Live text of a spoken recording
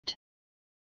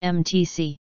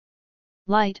MTC.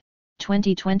 Light,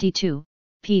 2022,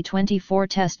 P24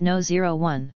 Test No.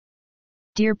 01.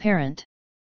 Dear Parent,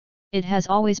 it has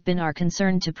always been our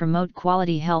concern to promote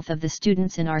quality health of the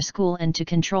students in our school and to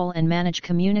control and manage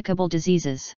communicable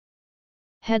diseases.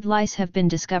 Head lice have been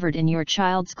discovered in your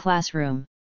child's classroom.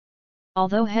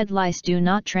 Although head lice do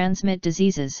not transmit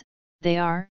diseases, they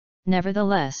are,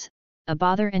 nevertheless, a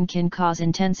bother and can cause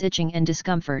intense itching and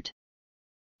discomfort.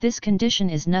 This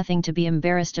condition is nothing to be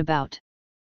embarrassed about.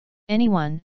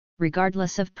 Anyone,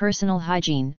 regardless of personal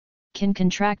hygiene, can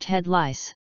contract head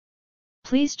lice.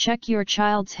 Please check your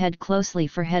child's head closely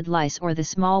for head lice or the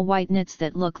small white nits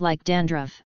that look like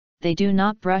dandruff. They do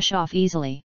not brush off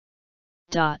easily.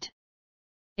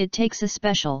 It takes a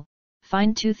special,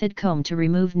 fine-toothed comb to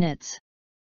remove nits.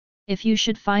 If you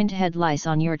should find head lice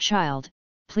on your child,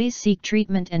 please seek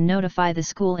treatment and notify the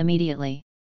school immediately.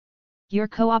 Your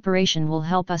cooperation will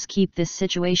help us keep this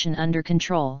situation under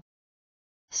control.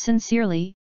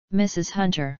 Sincerely, Mrs.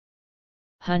 Hunter.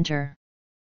 Hunter.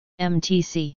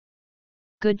 MTC.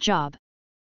 Good job.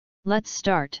 Let's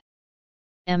start.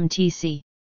 MTC.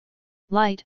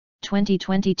 Light,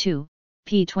 2022,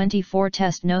 P24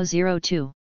 Test No.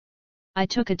 02. I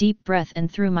took a deep breath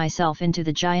and threw myself into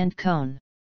the giant cone.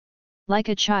 Like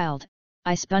a child,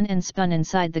 I spun and spun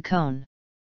inside the cone.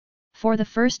 For the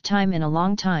first time in a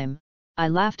long time, I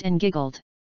laughed and giggled.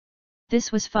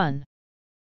 This was fun.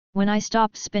 When I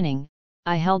stopped spinning,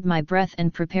 I held my breath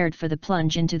and prepared for the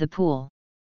plunge into the pool.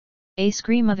 A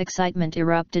scream of excitement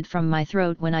erupted from my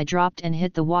throat when I dropped and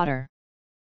hit the water.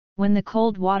 When the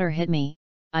cold water hit me,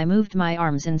 I moved my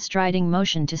arms in striding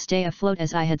motion to stay afloat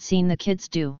as I had seen the kids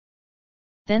do.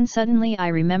 Then suddenly I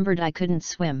remembered I couldn't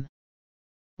swim.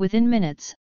 Within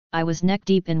minutes, I was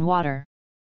neck-deep in water.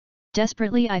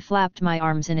 Desperately I flapped my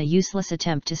arms in a useless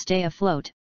attempt to stay afloat,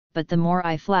 but the more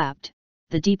I flapped,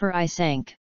 the deeper I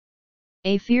sank.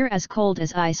 A fear as cold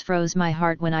as ice froze my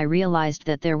heart when I realized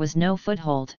that there was no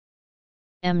foothold.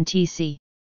 MTC.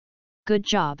 Good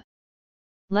job.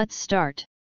 Let's start.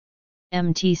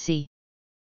 MTC.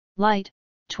 Light,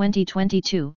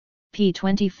 2022,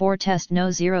 P24 Test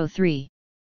No. 03.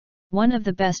 One of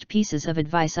the best pieces of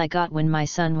advice I got when my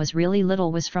son was really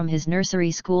little was from his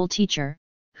nursery school teacher,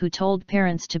 who told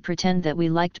parents to pretend that we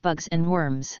liked bugs and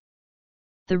worms.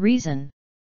 The reason?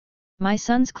 My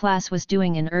son's class was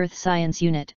doing an earth science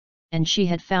unit, and she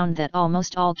had found that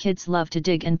almost all kids love to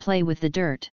dig and play with the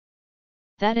dirt.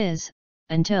 That is,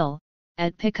 until,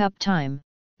 at pickup time,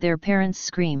 their parents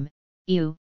scream,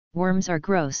 "Ew, worms are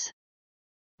gross,"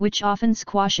 which often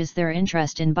squashes their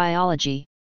interest in biology.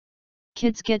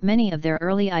 Kids get many of their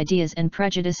early ideas and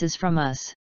prejudices from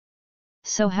us.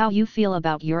 So how you feel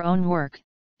about your own work,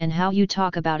 and how you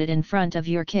talk about it in front of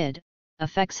your kid,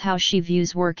 affects how she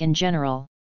views work in general.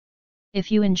 If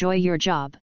you enjoy your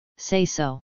job, say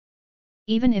so.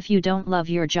 Even if you don't love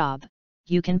your job,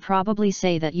 you can probably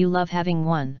say that you love having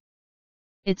one.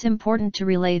 It's important to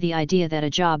relay the idea that a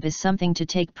job is something to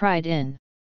take pride in.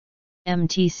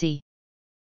 MTC.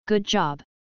 Good job.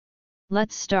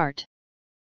 Let's start.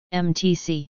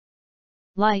 MTC.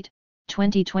 Light,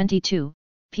 2022,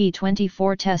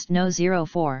 P24 Test No.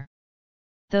 04.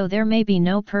 Though there may be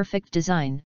no perfect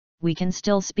design, we can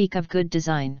still speak of good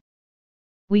design.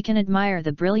 We can admire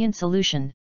the brilliant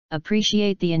solution,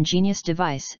 appreciate the ingenious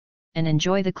device, and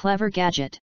enjoy the clever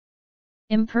gadget.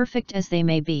 Imperfect as they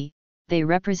may be, they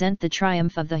represent the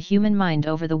triumph of the human mind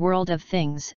over the world of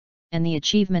things, and the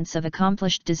achievements of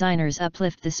accomplished designers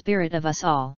uplift the spirit of us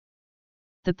all.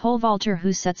 The pole vaulter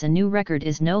who sets a new record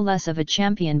is no less of a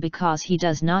champion because he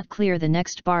does not clear the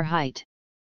next bar height.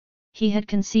 He had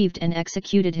conceived and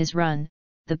executed his run,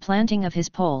 the planting of his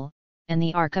pole, and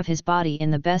the arc of his body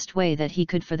in the best way that he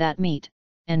could for that meet,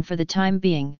 and for the time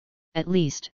being, at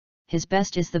least, his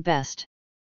best is the best.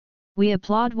 We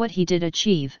applaud what he did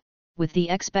achieve, with the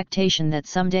expectation that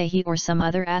someday he or some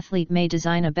other athlete may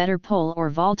design a better pole or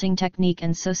vaulting technique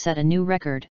and so set a new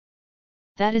record.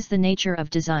 That is the nature of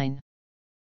design.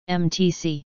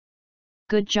 MTC.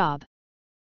 Good job.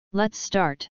 Let's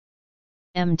start.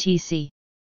 MTC.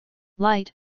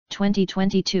 Light,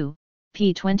 2022,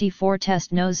 P24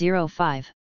 Test No.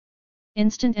 05.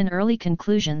 Instant and early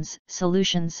conclusions,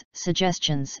 solutions,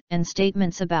 suggestions, and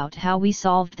statements about how we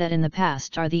solved that in the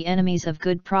past are the enemies of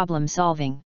good problem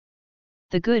solving.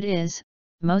 The good is,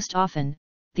 most often,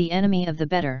 the enemy of the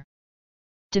better.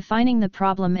 Defining the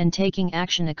problem and taking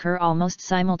action occur almost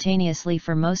simultaneously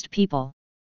for most people.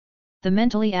 The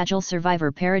mentally agile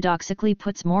survivor paradoxically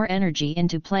puts more energy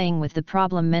into playing with the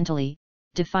problem mentally,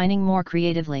 defining more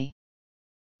creatively.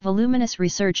 Voluminous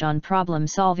research on problem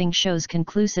solving shows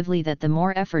conclusively that the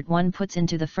more effort one puts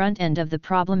into the front end of the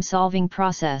problem solving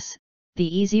process,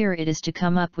 the easier it is to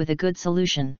come up with a good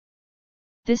solution.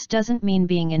 This doesn't mean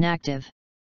being inactive.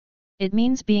 It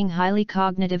means being highly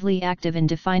cognitively active in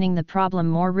defining the problem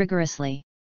more rigorously.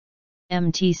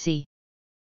 MTC.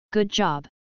 Good job.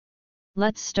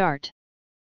 Let's start.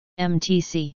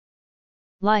 MTC.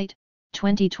 Light,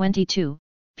 2022,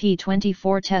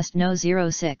 P24 Test No.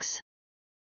 06.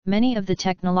 Many of the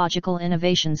technological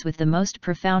innovations with the most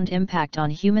profound impact on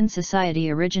human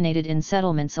society originated in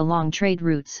settlements along trade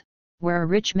routes, where a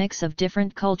rich mix of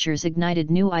different cultures ignited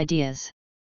new ideas.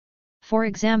 For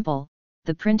example,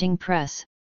 the printing press,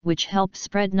 which helped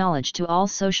spread knowledge to all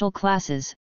social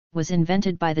classes, was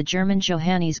invented by the German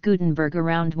Johannes Gutenberg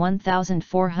around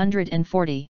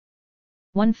 1440.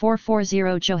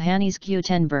 1440 Johannes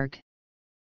Gutenberg.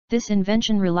 This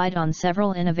invention relied on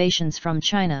several innovations from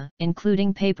China,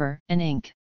 including paper and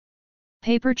ink.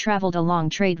 Paper traveled along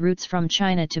trade routes from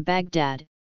China to Baghdad,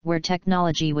 where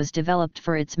technology was developed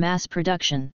for its mass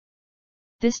production.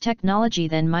 This technology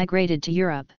then migrated to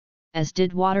Europe, as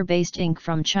did water-based ink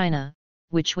from China,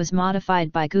 which was modified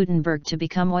by Gutenberg to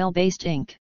become oil-based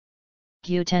ink.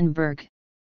 Gutenberg.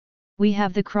 We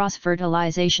have the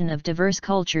cross-fertilization of diverse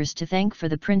cultures to thank for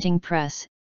the printing press,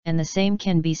 and the same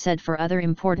can be said for other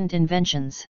important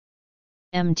inventions.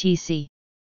 MTC.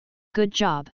 Good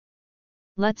job.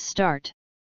 Let's start.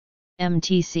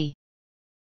 MTC.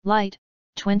 Light,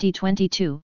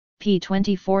 2022,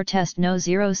 P24 Test No.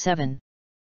 07.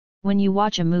 When you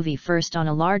watch a movie first on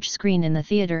a large screen in the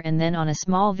theater and then on a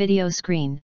small video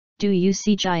screen, do you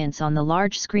see giants on the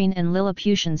large screen and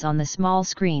Lilliputians on the small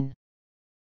screen?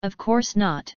 Of course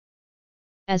not.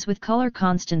 As with color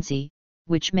constancy,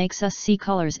 which makes us see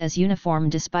colors as uniform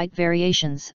despite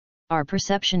variations, our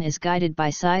perception is guided by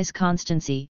size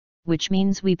constancy, which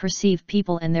means we perceive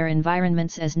people and their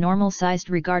environments as normal-sized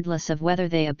regardless of whether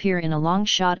they appear in a long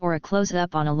shot or a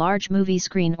close-up on a large movie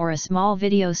screen or a small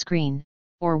video screen,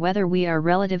 or whether we are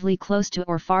relatively close to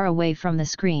or far away from the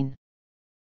screen.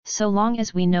 So long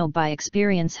as we know by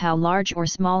experience how large or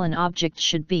small an object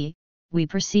should be, we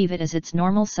perceive it as its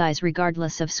normal size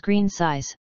regardless of screen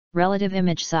size, relative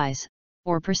image size,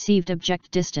 or perceived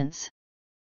object distance.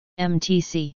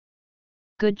 MTC.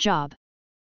 Good job.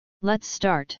 Let's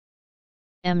start.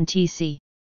 MTC.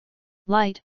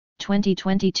 Light,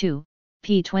 2022,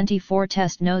 P24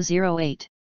 Test No. 08.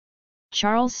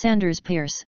 Charles Sanders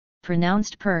Peirce,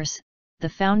 pronounced Peirce, the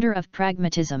founder of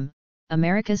pragmatism,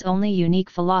 America's only unique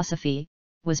philosophy,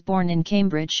 was born in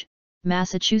Cambridge,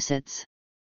 Massachusetts.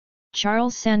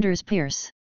 Charles Sanders Peirce.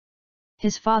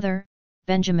 His father,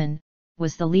 Benjamin,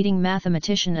 was the leading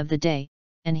mathematician of the day,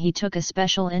 and he took a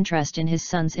special interest in his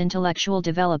son's intellectual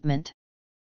development.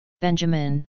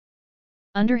 Benjamin.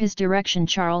 Under his direction,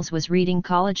 Charles was reading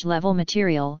college-level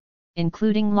material,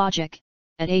 including logic,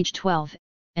 at age 12,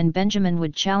 and Benjamin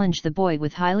would challenge the boy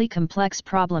with highly complex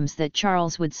problems that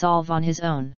Charles would solve on his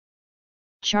own.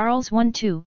 Charles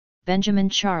 1-2, Benjamin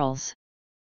Charles.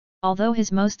 Although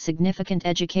his most significant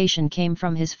education came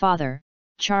from his father,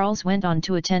 Charles went on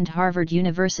to attend Harvard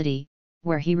University,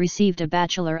 where he received a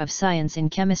Bachelor of Science in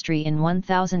Chemistry in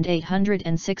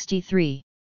 1863.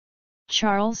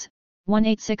 Charles,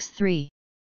 1863.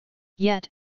 Yet,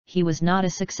 he was not a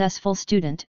successful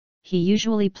student. He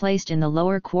usually placed in the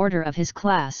lower quarter of his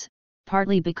class,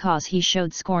 partly because he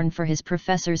showed scorn for his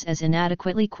professors as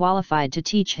inadequately qualified to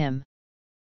teach him.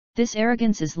 This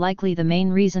arrogance is likely the main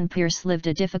reason Peirce lived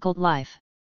a difficult life.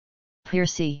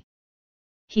 Peirce.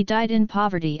 He died in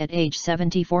poverty at age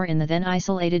 74 in the then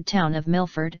isolated town of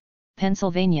Milford,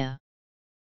 Pennsylvania.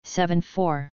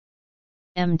 7-4.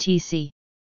 MTC.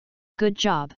 Good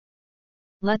job.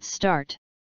 Let's start.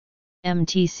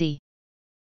 MTC.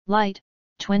 Light,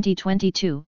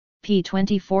 2022,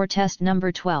 P24 Test No.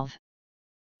 12.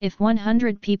 If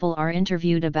 100 people are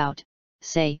interviewed about,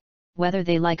 say, whether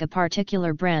they like a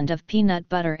particular brand of peanut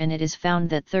butter and it is found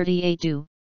that 38 do,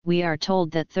 we are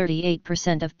told that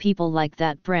 38% of people like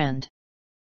that brand.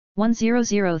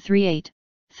 10038,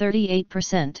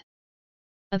 38%.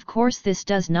 Of course, this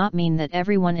does not mean that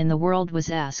everyone in the world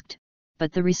was asked,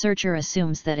 but the researcher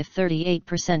assumes that if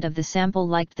 38% of the sample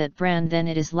liked that brand, then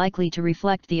it is likely to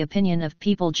reflect the opinion of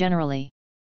people generally.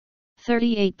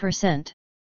 38%.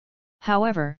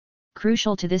 However,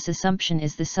 crucial to this assumption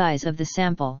is the size of the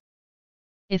sample.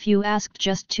 If you asked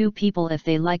just 2 people if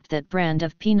they liked that brand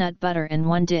of peanut butter and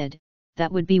one did,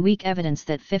 that would be weak evidence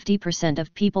that 50%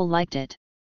 of people liked it.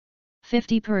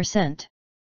 50%.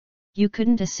 You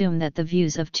couldn't assume that the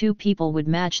views of 2 people would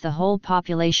match the whole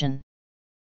population.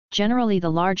 Generally, the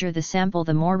larger the sample,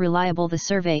 the more reliable the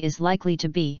survey is likely to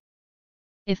be.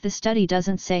 If the study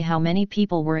doesn't say how many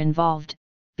people were involved,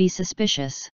 be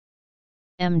suspicious.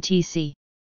 MTC.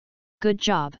 Good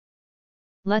job.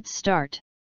 Let's start.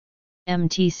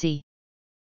 MTC.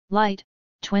 Light,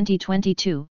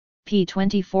 2022,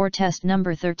 P24 test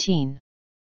number 13.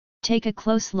 Take a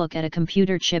close look at a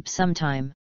computer chip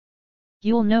sometime.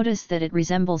 You'll notice that it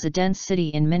resembles a dense city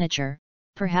in miniature,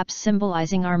 perhaps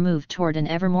symbolizing our move toward an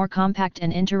ever more compact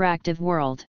and interactive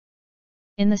world.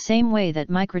 In the same way that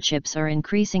microchips are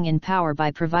increasing in power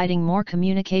by providing more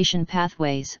communication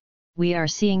pathways, we are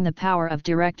seeing the power of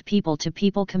direct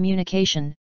people-to-people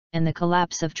communication, and the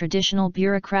collapse of traditional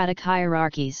bureaucratic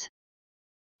hierarchies.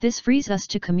 This frees us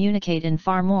to communicate in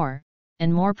far more,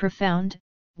 and more profound,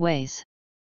 ways.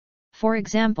 For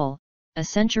example, a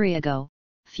century ago,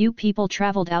 few people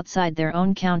traveled outside their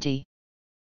own county.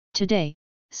 Today,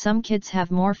 some kids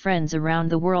have more friends around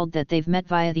the world that they've met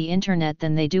via the internet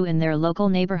than they do in their local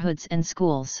neighborhoods and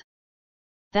schools.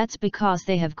 That's because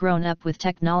they have grown up with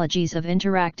technologies of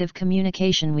interactive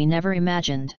communication we never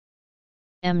imagined.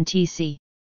 MTC.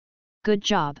 Good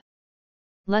job.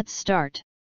 Let's start.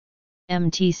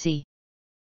 MTC.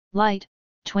 Light,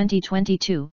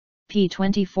 2022,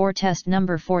 P24 test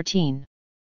number 14.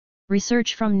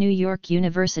 Research from New York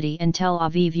University and Tel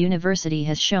Aviv University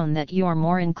has shown that you're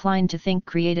more inclined to think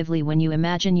creatively when you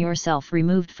imagine yourself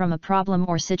removed from a problem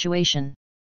or situation.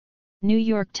 New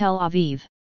York, Tel Aviv.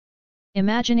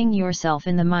 Imagining yourself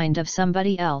in the mind of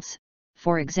somebody else,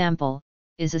 for example,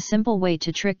 is a simple way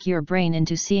to trick your brain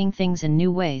into seeing things in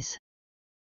new ways.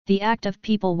 The act of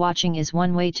people watching is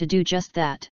one way to do just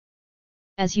that.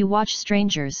 As you watch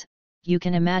strangers, you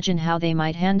can imagine how they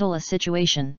might handle a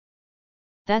situation.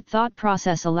 That thought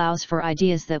process allows for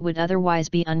ideas that would otherwise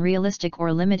be unrealistic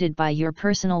or limited by your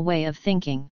personal way of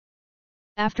thinking.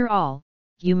 After all,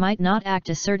 you might not act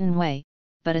a certain way,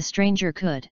 but a stranger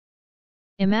could.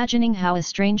 Imagining how a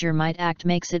stranger might act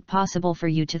makes it possible for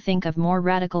you to think of more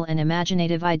radical and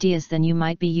imaginative ideas than you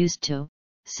might be used to,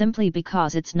 simply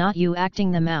because it's not you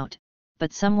acting them out,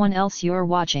 but someone else you're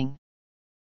watching.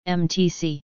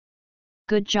 MTC.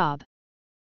 Good job.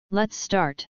 Let's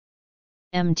start.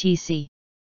 MTC.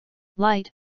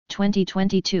 Light,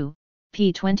 2022,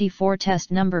 P24 test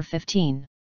number 15.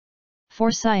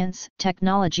 For science,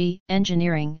 technology,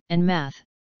 engineering, and math,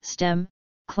 STEM,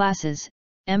 classes,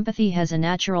 empathy has a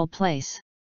natural place.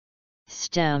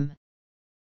 STEM.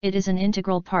 It is an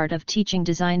integral part of teaching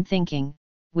design thinking,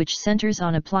 which centers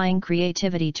on applying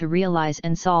creativity to realize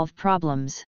and solve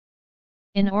problems.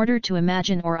 In order to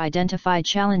imagine or identify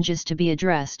challenges to be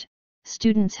addressed,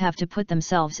 students have to put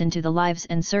themselves into the lives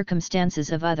and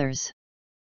circumstances of others.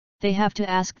 They have to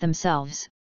ask themselves,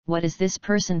 what is this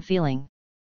person feeling?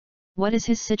 What is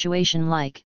his situation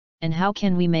like, and how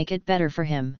can we make it better for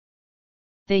him?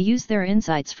 They use their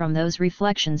insights from those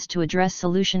reflections to address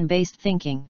solution-based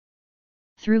thinking.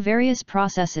 Through various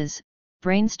processes,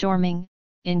 brainstorming,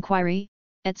 inquiry,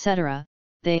 etc.,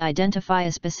 they identify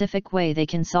a specific way they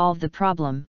can solve the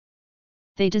problem.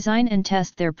 They design and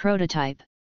test their prototype,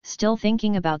 still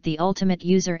thinking about the ultimate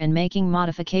user and making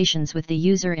modifications with the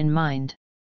user in mind.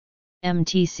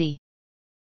 MTC.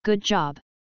 Good job.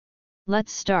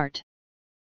 Let's start.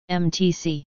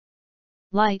 MTC.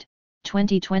 Light,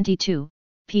 2022,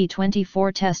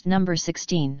 P24 test number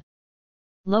 16.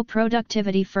 Low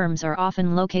productivity firms are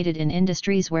often located in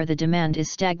industries where the demand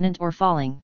is stagnant or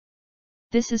falling.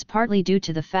 This is partly due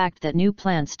to the fact that new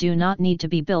plants do not need to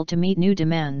be built to meet new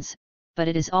demands, but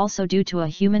it is also due to a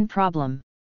human problem.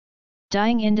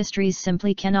 Dying industries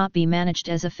simply cannot be managed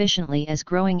as efficiently as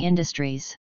growing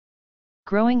industries.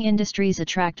 Growing industries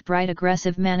attract bright,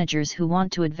 aggressive managers who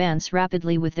want to advance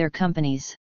rapidly with their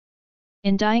companies.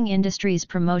 In dying industries,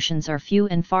 promotions are few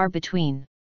and far between.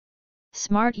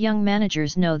 Smart young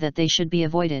managers know that they should be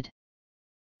avoided.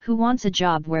 Who wants a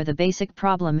job where the basic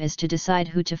problem is to decide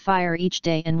who to fire each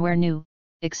day and where new,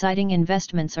 exciting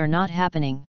investments are not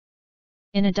happening?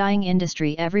 In a dying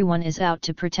industry, everyone is out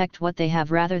to protect what they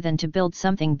have rather than to build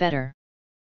something better.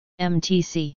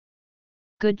 MTC.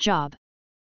 Good job.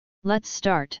 Let's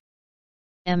start.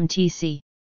 MTC.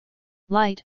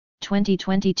 Light,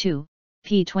 2022,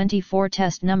 P24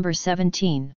 test number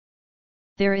 17.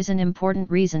 There is an important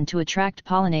reason to attract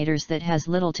pollinators that has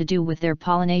little to do with their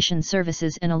pollination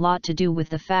services and a lot to do with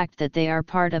the fact that they are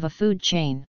part of a food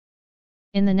chain.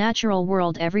 In the natural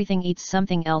world, everything eats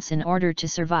something else in order to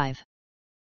survive.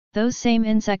 Those same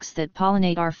insects that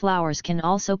pollinate our flowers can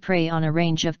also prey on a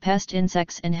range of pest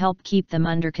insects and help keep them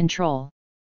under control.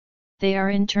 They are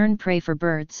in turn prey for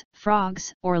birds,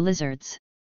 frogs, or lizards.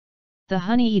 The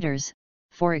honey eaters,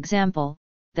 for example,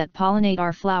 that pollinate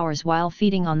our flowers while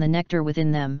feeding on the nectar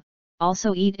within them,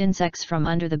 also eat insects from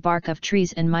under the bark of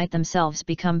trees and might themselves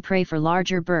become prey for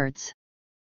larger birds.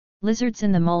 Lizards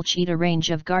in the mulch eat a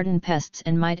range of garden pests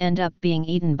and might end up being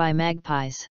eaten by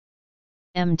magpies.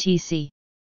 MTC.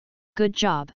 Good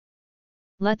job.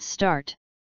 Let's start.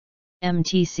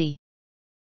 MTC.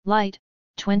 Light,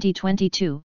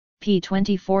 2022,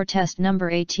 P24 test number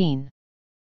 18.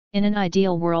 In an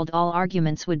ideal world, all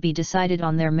arguments would be decided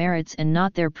on their merits and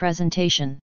not their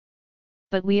presentation.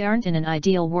 But we aren't in an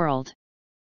ideal world.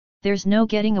 There's no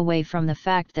getting away from the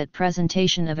fact that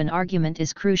presentation of an argument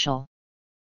is crucial.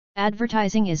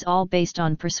 Advertising is all based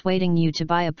on persuading you to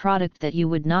buy a product that you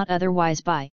would not otherwise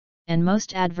buy, and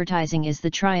most advertising is the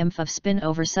triumph of spin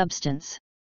over substance.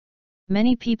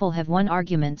 Many people have won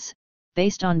arguments,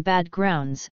 based on bad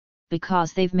grounds,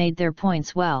 because they've made their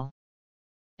points well.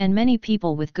 And many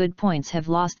people with good points have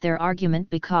lost their argument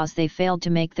because they failed to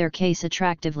make their case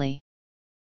attractively.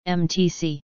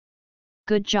 MTC.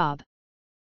 Good job.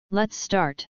 Let's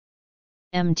start.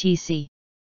 MTC.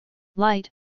 Light,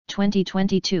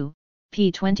 2022,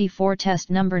 P24 test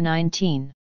number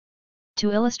 19.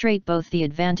 To illustrate both the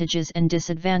advantages and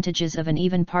disadvantages of an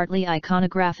even partly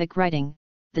iconographic writing,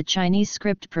 the Chinese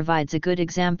script provides a good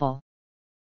example.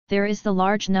 There is the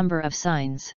large number of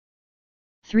signs.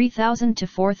 3,000 to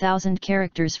 4,000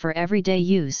 characters for everyday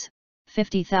use,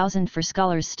 50,000 for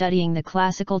scholars studying the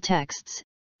classical texts,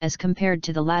 as compared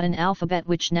to the Latin alphabet,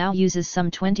 which now uses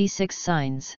some 26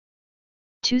 signs.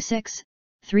 2, 6,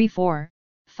 3, 4,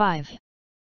 5.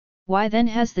 Why then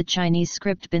has the Chinese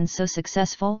script been so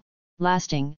successful,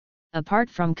 lasting, apart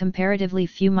from comparatively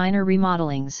few minor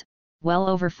remodelings, well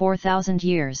over 4,000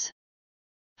 years?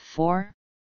 4.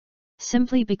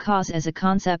 Simply because as a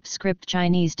concept script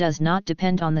Chinese does not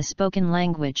depend on the spoken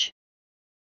language.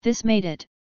 This made it,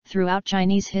 throughout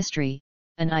Chinese history,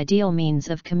 an ideal means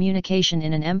of communication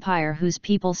in an empire whose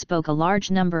people spoke a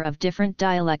large number of different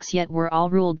dialects yet were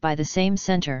all ruled by the same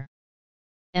center.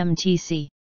 MTC.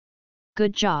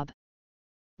 Good job.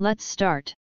 Let's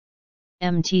start.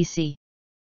 MTC.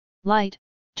 Light,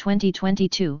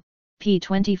 2022,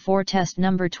 P24 test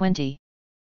number 20.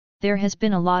 There has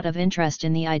been a lot of interest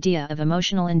in the idea of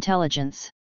emotional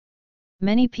intelligence.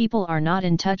 Many people are not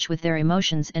in touch with their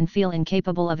emotions and feel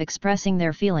incapable of expressing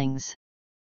their feelings.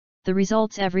 The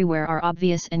results everywhere are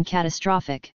obvious and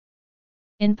catastrophic.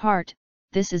 In part,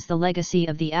 this is the legacy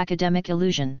of the academic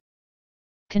illusion.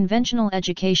 Conventional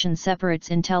education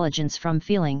separates intelligence from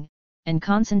feeling, and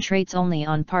concentrates only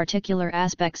on particular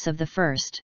aspects of the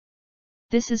first.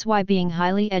 This is why being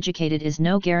highly educated is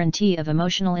no guarantee of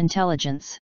emotional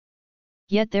intelligence.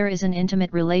 Yet there is an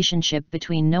intimate relationship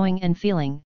between knowing and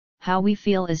feeling. How we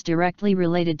feel is directly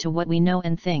related to what we know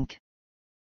and think.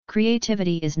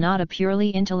 Creativity is not a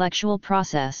purely intellectual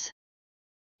process.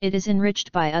 It is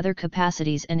enriched by other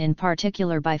capacities and in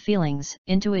particular by feelings,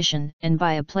 intuition, and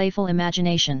by a playful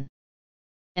imagination.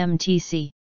 MTC.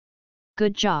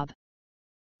 Good job.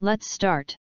 Let's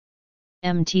start.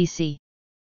 MTC.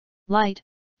 Light,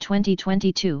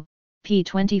 2022,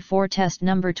 P24 test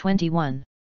number 21.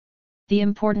 The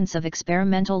importance of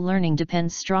experimental learning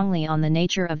depends strongly on the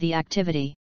nature of the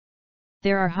activity.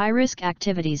 There are high-risk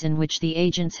activities in which the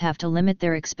agents have to limit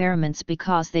their experiments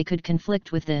because they could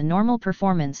conflict with the normal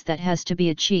performance that has to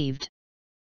be achieved.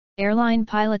 Airline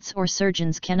pilots or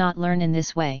surgeons cannot learn in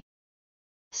this way.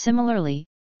 Similarly,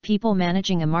 people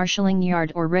managing a marshalling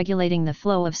yard or regulating the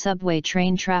flow of subway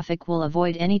train traffic will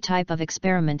avoid any type of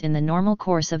experiment in the normal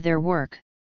course of their work.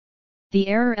 The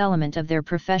error element of their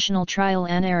professional trial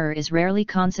and error is rarely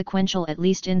consequential, at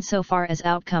least insofar as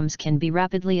outcomes can be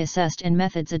rapidly assessed and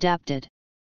methods adapted.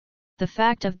 The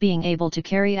fact of being able to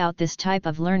carry out this type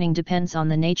of learning depends on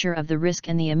the nature of the risk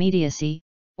and the immediacy,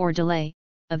 or delay,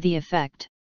 of the effect.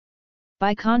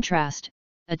 By contrast,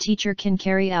 a teacher can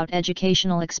carry out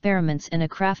educational experiments and a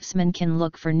craftsman can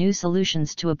look for new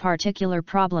solutions to a particular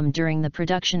problem during the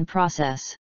production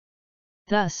process.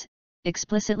 Thus,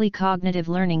 explicitly cognitive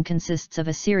learning consists of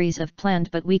a series of planned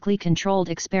but weakly controlled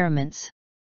experiments.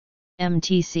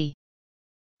 MTC.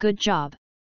 Good job.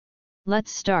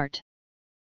 Let's start.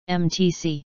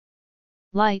 MTC.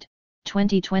 Light,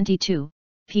 2022,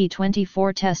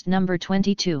 P24 test number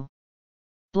 22.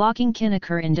 Blocking can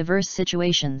occur in diverse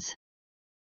situations.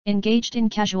 Engaged in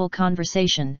casual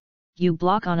conversation, you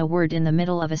block on a word in the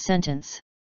middle of a sentence.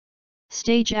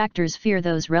 Stage actors fear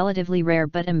those relatively rare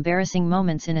but embarrassing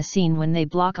moments in a scene when they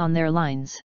block on their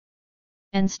lines.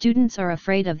 And students are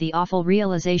afraid of the awful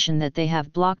realization that they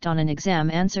have blocked on an exam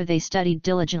answer they studied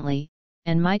diligently,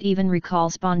 and might even recall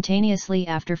spontaneously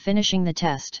after finishing the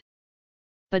test.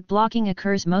 But blocking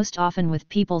occurs most often with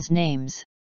people's names.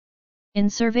 In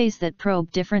surveys that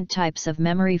probe different types of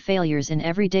memory failures in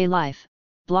everyday life,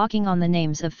 blocking on the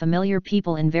names of familiar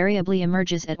people invariably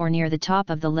emerges at or near the top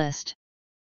of the list.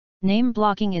 Name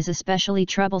blocking is especially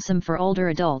troublesome for older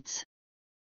adults.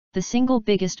 The single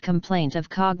biggest complaint of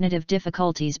cognitive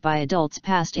difficulties by adults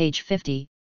past age 50,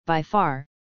 by far,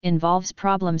 involves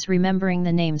problems remembering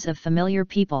the names of familiar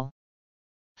people.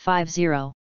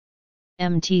 50.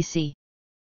 MTC.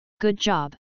 Good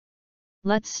job.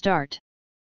 Let's start.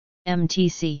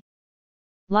 MTC.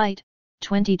 Light,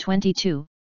 2022,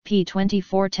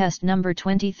 P24 Test number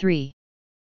 23.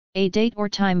 A date or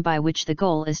time by which the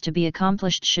goal is to be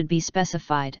accomplished should be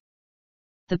specified.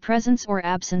 The presence or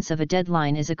absence of a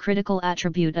deadline is a critical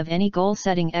attribute of any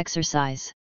goal-setting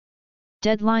exercise.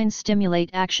 Deadlines stimulate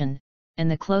action,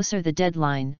 and the closer the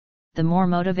deadline, the more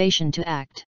motivation to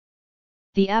act.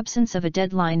 The absence of a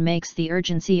deadline makes the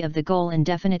urgency of the goal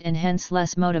indefinite and hence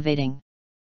less motivating.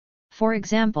 For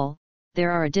example,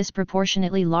 there are a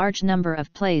disproportionately large number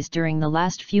of plays during the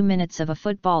last few minutes of a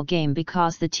football game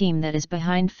because the team that is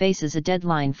behind faces a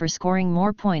deadline for scoring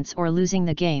more points or losing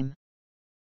the game.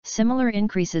 Similar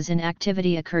increases in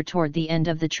activity occur toward the end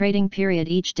of the trading period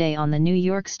each day on the New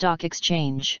York Stock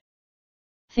Exchange.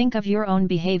 Think of your own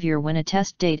behavior when a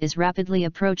test date is rapidly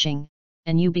approaching,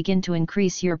 and you begin to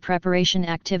increase your preparation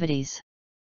activities.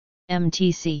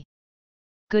 MTC.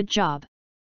 Good job.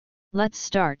 Let's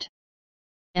start.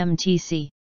 MTC.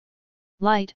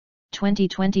 Light,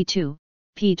 2022,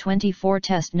 P24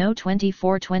 Test No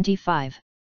 2425.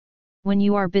 When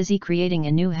you are busy creating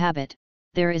a new habit,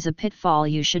 there is a pitfall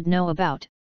you should know about,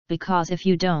 because if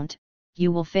you don't,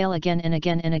 you will fail again and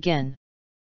again and again.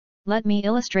 Let me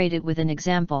illustrate it with an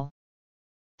example.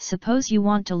 Suppose you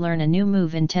want to learn a new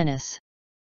move in tennis.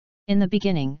 In the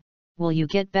beginning, will you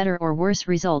get better or worse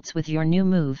results with your new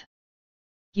move?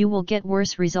 You will get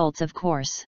worse results, of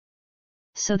course.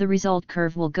 So the result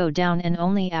curve will go down, and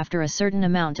only after a certain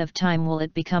amount of time will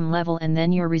it become level, and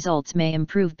then your results may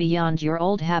improve beyond your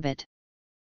old habit.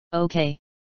 Okay.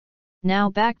 Now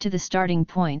back to the starting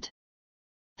point.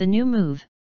 The new move,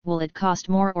 will it cost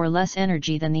more or less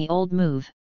energy than the old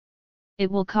move? It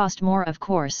will cost more, of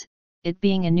course, it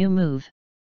being a new move.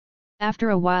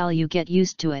 After a while you get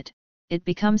used to it, it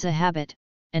becomes a habit,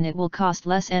 and it will cost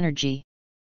less energy.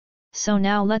 So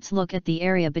now let's look at the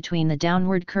area between the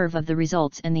downward curve of the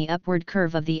results and the upward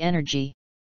curve of the energy.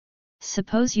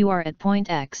 Suppose you are at point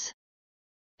X.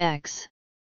 X.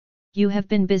 You have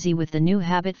been busy with the new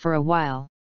habit for a while.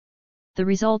 The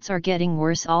results are getting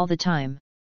worse all the time.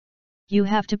 You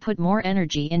have to put more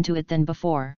energy into it than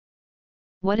before.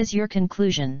 What is your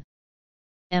conclusion?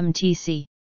 MTC.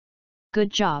 Good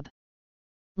job.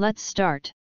 Let's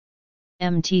start.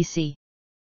 MTC.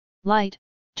 Light,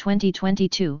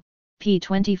 2022,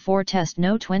 P24 Test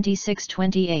No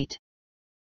 2628.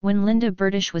 When Linda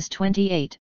Burdish was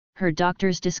 28, her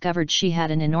doctors discovered she had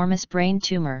an enormous brain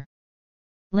tumor.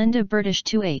 Linda Burdish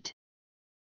 28.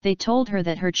 They told her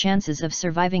that her chances of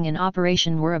surviving an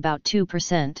operation were about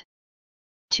 2%.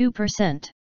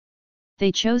 2%.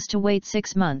 They chose to wait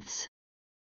 6 months.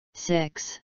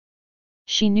 6.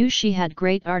 She knew she had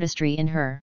great artistry in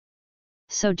her.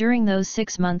 So during those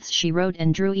 6 months she wrote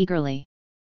and drew eagerly.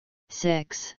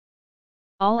 6.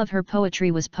 All of her poetry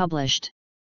was published.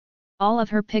 All of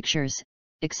her pictures,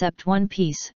 except one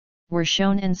piece, were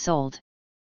shown and sold.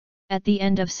 At the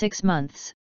end of 6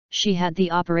 months, she had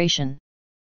the operation.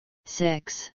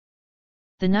 6.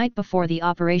 The night before the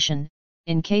operation,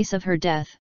 in case of her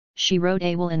death, she wrote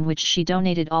a will in which she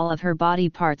donated all of her body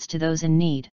parts to those in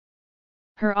need.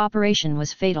 Her operation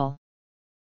was fatal.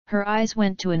 Her eyes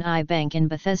went to an eye bank in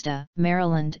Bethesda,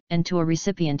 Maryland, and to a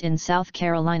recipient in South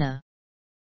Carolina.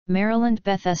 Maryland,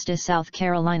 Bethesda, South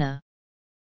Carolina.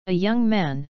 A young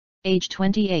man, age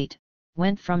 28,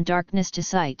 went from darkness to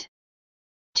sight.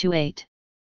 28.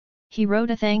 He wrote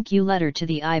a thank you letter to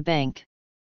the eye bank.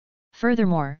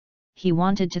 Furthermore, he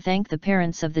wanted to thank the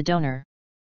parents of the donor.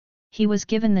 He was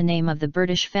given the name of the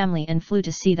Burdish family and flew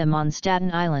to see them on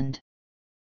Staten Island.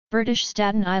 Burdish,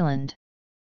 Staten Island.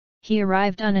 He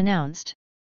arrived unannounced.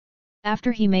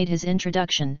 After he made his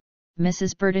introduction,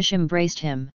 Mrs. Burdish embraced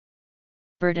him.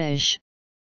 Burdish.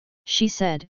 She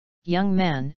said, "Young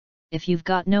man, if you've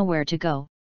got nowhere to go,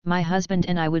 my husband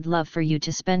and I would love for you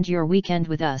to spend your weekend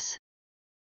with us."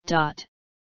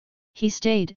 He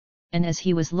stayed, and as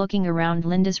he was looking around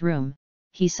Linda's room,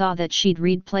 he saw that she'd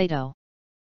read Plato.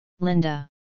 Linda.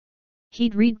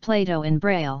 He'd read Plato in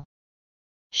Braille.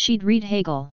 She'd read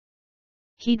Hegel.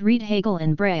 He'd read Hegel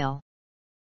in Braille.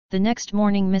 The next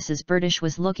morning Mrs. Burdish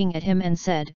was looking at him and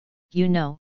said, "You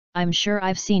know, I'm sure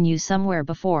I've seen you somewhere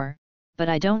before, but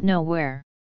I don't know where."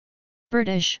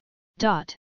 Burdish.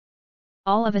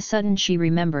 All of a sudden she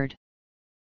remembered.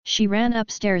 She ran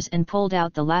upstairs and pulled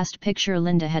out the last picture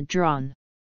Linda had drawn.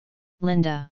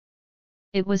 Linda.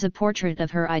 It was a portrait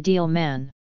of her ideal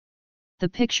man. The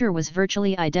picture was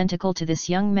virtually identical to this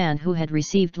young man who had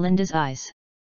received Linda's eyes.